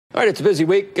All right, it's a busy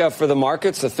week for the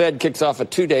markets. The Fed kicks off a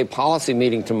two-day policy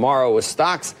meeting tomorrow with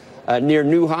stocks near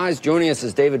new highs. Joining us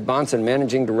is David Bahnsen,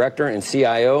 Managing Director and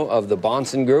CIO of the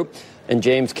Bahnsen Group, and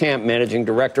James Camp, Managing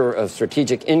Director of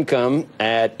Strategic Income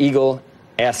at Eagle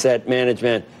Asset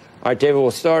Management. All right, David,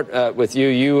 we'll start with you.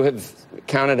 You have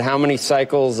counted how many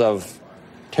cycles of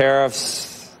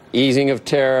tariffs, easing of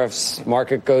tariffs,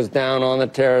 market goes down on the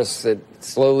tariffs, it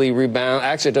slowly rebounds.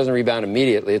 Actually, it doesn't rebound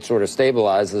immediately. It sort of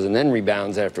stabilizes and then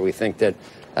rebounds after we think that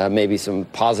maybe some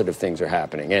positive things are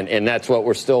happening. And that's what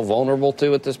we're still vulnerable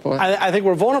to at this point? I think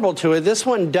we're vulnerable to it. This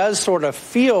one does sort of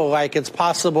feel like it's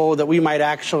possible that we might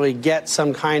actually get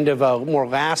some kind of a more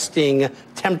lasting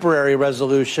temporary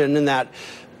resolution, and that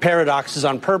paradox is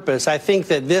on purpose. I think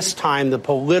that this time the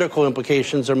political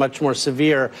implications are much more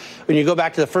severe. When you go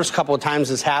back to the first couple of times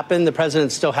this happened, the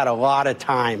president still had a lot of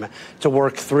time to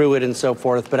work through it and so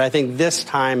forth. But I think this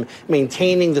time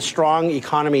maintaining the strong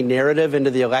economy narrative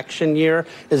into the election year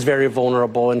is very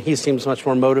vulnerable, and he seems much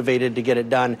more motivated to get it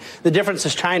done. The difference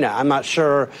is China. I'm not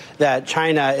sure that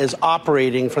China is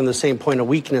operating from the same point of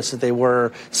weakness that they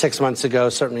were 6 months ago,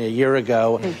 certainly a year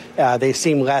ago. They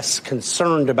seem less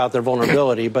concerned about their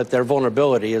vulnerability, but their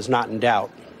vulnerability is not in doubt.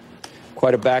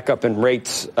 Quite a backup in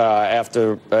rates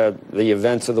after the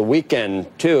events of the weekend,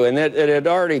 too. And it had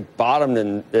already bottomed,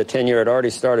 and the 10-year had already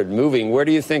started moving. Where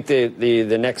do you think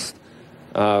the next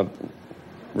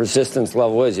resistance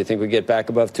level is? You think we get back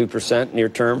above 2% near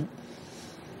term?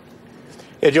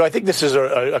 Yeah, Joe, I think this is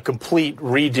a complete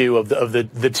redo of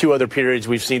the two other periods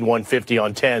we've seen 150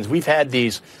 on 10s. We've had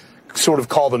these sort of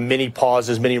call them mini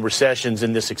pauses, mini recessions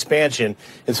in this expansion.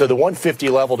 And so the 150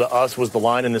 level to us was the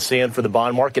line in the sand for the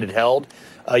bond market. It held.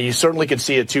 You certainly could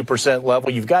see a 2% level.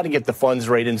 You've got to get the funds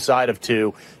rate inside of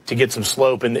 2 to get some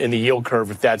slope in the yield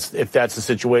curve if that's the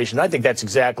situation. I think that's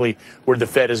exactly where the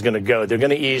Fed is going to go. They're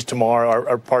going to ease tomorrow,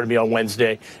 or pardon me, on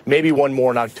Wednesday, maybe one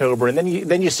more in October, and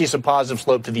then you see some positive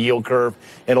slope to the yield curve,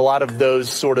 and a lot of those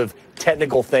sort of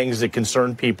technical things that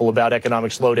concern people about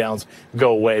economic slowdowns go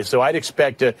away. So I'd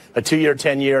expect a 2-year,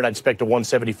 10-year, and I'd expect a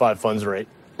 175 funds rate.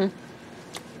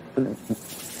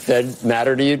 That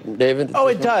matter to you, David? Oh,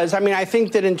 it does. I mean, I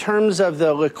think that in terms of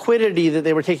the liquidity that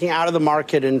they were taking out of the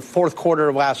market in fourth quarter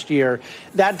of last year,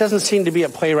 that doesn't seem to be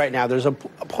at play right now. There's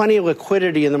plenty of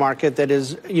liquidity in the market that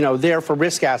is, there for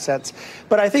risk assets.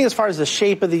 But I think as far as the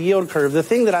shape of the yield curve, the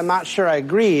thing that I'm not sure I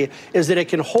agree is that it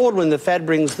can hold when the Fed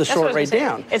brings the short rate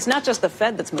down. It's not just the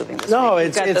Fed that's moving this week.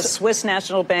 You've got the Swiss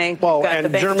National Bank, well, you've got and the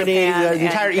Bank Germany, of Japan, the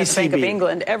entire ECB. the Bank of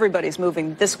England. Everybody's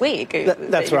moving this week. That's You're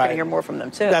right. going to hear more from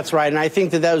them, too. That's right. And I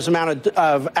think that those amount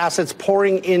of assets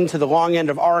pouring into the long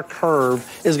end of our curve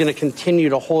is going to continue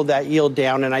to hold that yield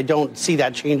down, and I don't see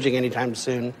that changing anytime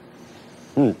soon.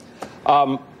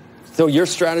 So your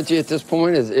strategy at this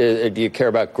point is do you care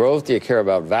about growth? Do you care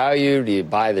about value? Do you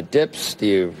buy the dips? Do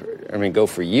you, go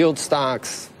for yield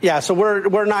stocks? Yeah, so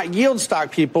we're not yield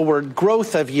stock people. We're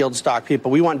growth of yield stock people.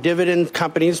 We want dividend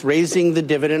companies raising the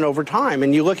dividend over time.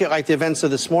 And you look at like the events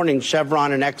of this morning,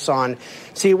 Chevron and Exxon.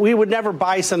 See, we would never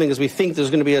buy something because we think there's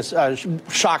going to be a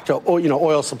shock to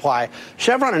oil supply.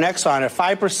 Chevron and Exxon at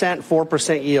 5%,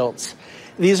 4% yields.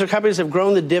 These are companies that have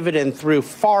grown the dividend through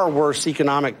far worse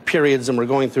economic periods than we're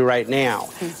going through right now.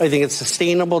 I think it's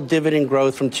sustainable dividend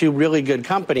growth from two really good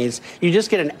companies. You just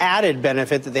get an added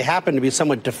benefit that they happen to be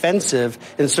somewhat defensive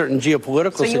in certain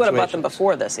geopolitical situations. So you would have bought them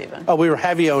before this even? Oh, we were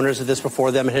heavy owners of this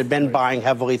before them and had been buying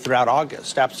heavily throughout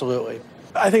August. Absolutely.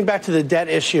 I think back to the debt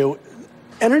issue.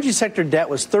 Energy sector debt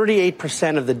was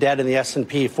 38% of the debt in the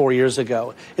S&P 4 years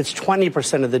ago. It's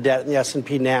 20% of the debt in the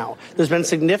S&P now. There's been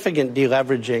significant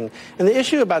deleveraging. And the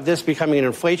issue about this becoming an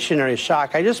inflationary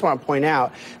shock, I just want to point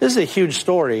out, this is a huge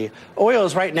story. Oil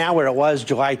is right now where it was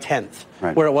July 10th,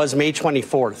 where it was May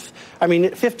 24th.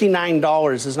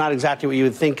 $59 is not exactly what you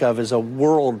would think of as a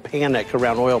world panic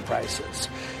around oil prices.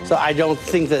 So I don't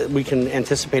think that we can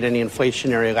anticipate any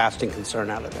inflationary lasting concern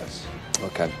out of this.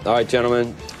 Okay. All right,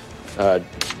 gentlemen.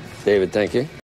 David, thank you.